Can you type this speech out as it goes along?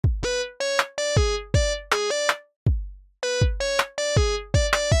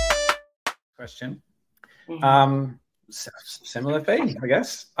question. Mm-hmm. Similar theme, I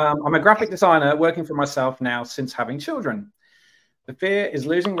guess. I'm a graphic designer working for myself now since having children. The fear is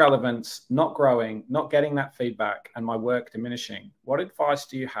losing relevance, not growing, not getting that feedback, and my work diminishing. What advice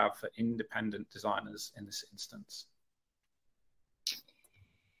do you have for independent designers in this instance?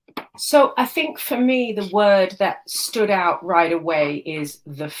 So I think for me, the word that stood out right away is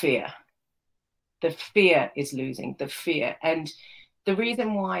the fear. The fear is losing, the fear. And the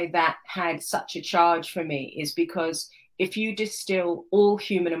reason why that had such a charge for me is because if you distill all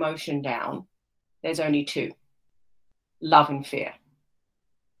human emotion down, there's only two: love and fear.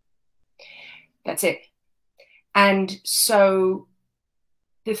 That's it. And so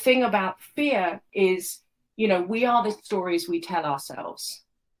the thing about fear is, you know, we are the stories we tell ourselves.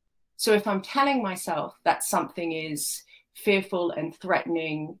 So if I'm telling myself that something is fearful and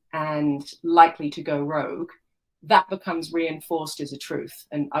threatening and likely to go rogue, that becomes reinforced as a truth.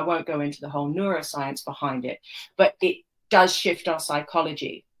 And I won't go into the whole neuroscience behind it, but it does shift our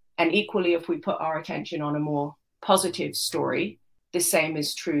psychology. And equally, if we put our attention on a more positive story, the same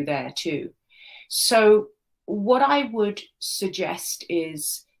is true there too. So what I would suggest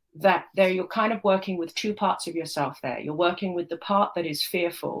is that there you're kind of working with two parts of yourself there. You're working with the part that is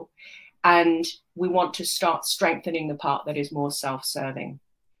fearful, and we want to start strengthening the part that is more self-serving.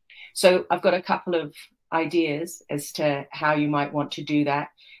 So I've got a couple of ideas as to how you might want to do that.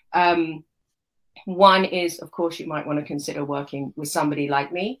 One is, of course, you might want to consider working with somebody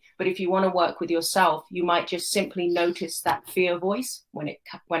like me. But if you want to work with yourself, you might just simply notice that fear voice when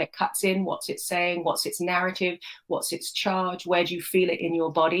it cuts in. What's it saying? What's its narrative? What's its charge? Where do you feel it in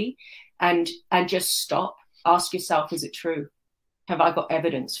your body? And just stop. Ask yourself, is it true? Have I got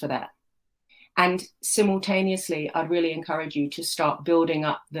evidence for that? And simultaneously, I'd really encourage you to start building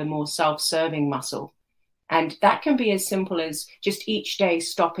up the more self-serving muscle. And that can be as simple as just each day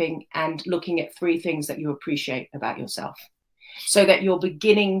stopping and looking at 3 things that you appreciate about yourself, so that you're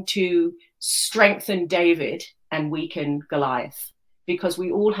beginning to strengthen David and weaken Goliath, because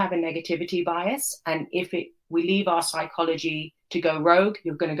we all have a negativity bias. And if we leave our psychology to go rogue,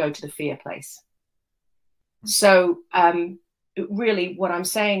 you're going to go to the fear place. So really what I'm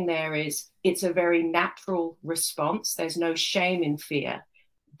saying there is it's a very natural response. There's no shame in fear.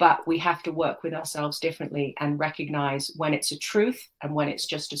 But we have to work with ourselves differently and recognize when it's a truth and when it's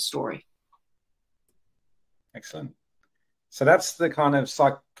just a story. Excellent. So that's the kind of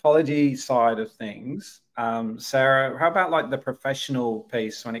psychology side of things. Sarah, how about like the professional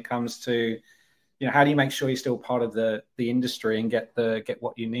piece when it comes to, you know, how do you make sure you're still part of the industry and get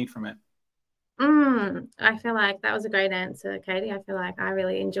what you need from it? I feel like that was a great answer, Katie. I feel like I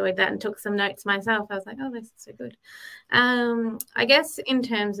really enjoyed that and took some notes myself. I was like, oh, this is so good. I guess in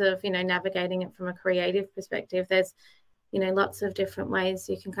terms of, you know, navigating it from a creative perspective, there's, you know, lots of different ways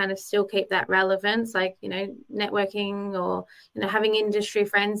you can kind of still keep that relevance, like, you know, networking or, you know, having industry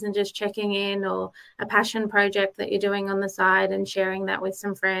friends and just checking in, or a passion project that you're doing on the side and sharing that with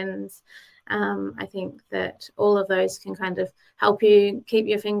some friends. I think that all of those can kind of help you keep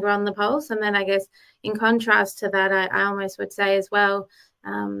your finger on the pulse. And then I guess in contrast to that, I almost would say as well,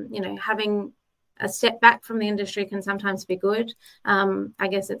 you know, having a step back from the industry can sometimes be good. I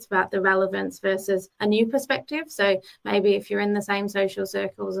guess it's about the relevance versus a new perspective. So maybe if you're in the same social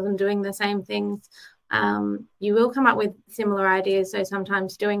circles and doing the same things, you will come up with similar ideas. So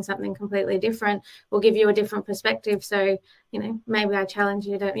sometimes doing something completely different will give you a different perspective. So, you know, maybe I challenge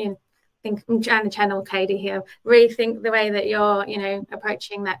you to, you know, think, I'm trying to channel Katie here, rethink the way that you're, you know,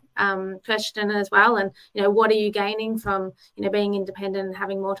 approaching that question as well. And, you know, what are you gaining from, you know, being independent and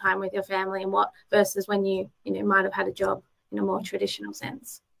having more time with your family, and what versus when you know, might have had a job in a more traditional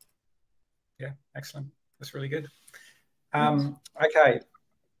sense. Yeah, excellent. That's really good. Okay,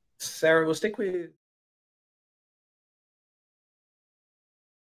 Sarah, we'll stick with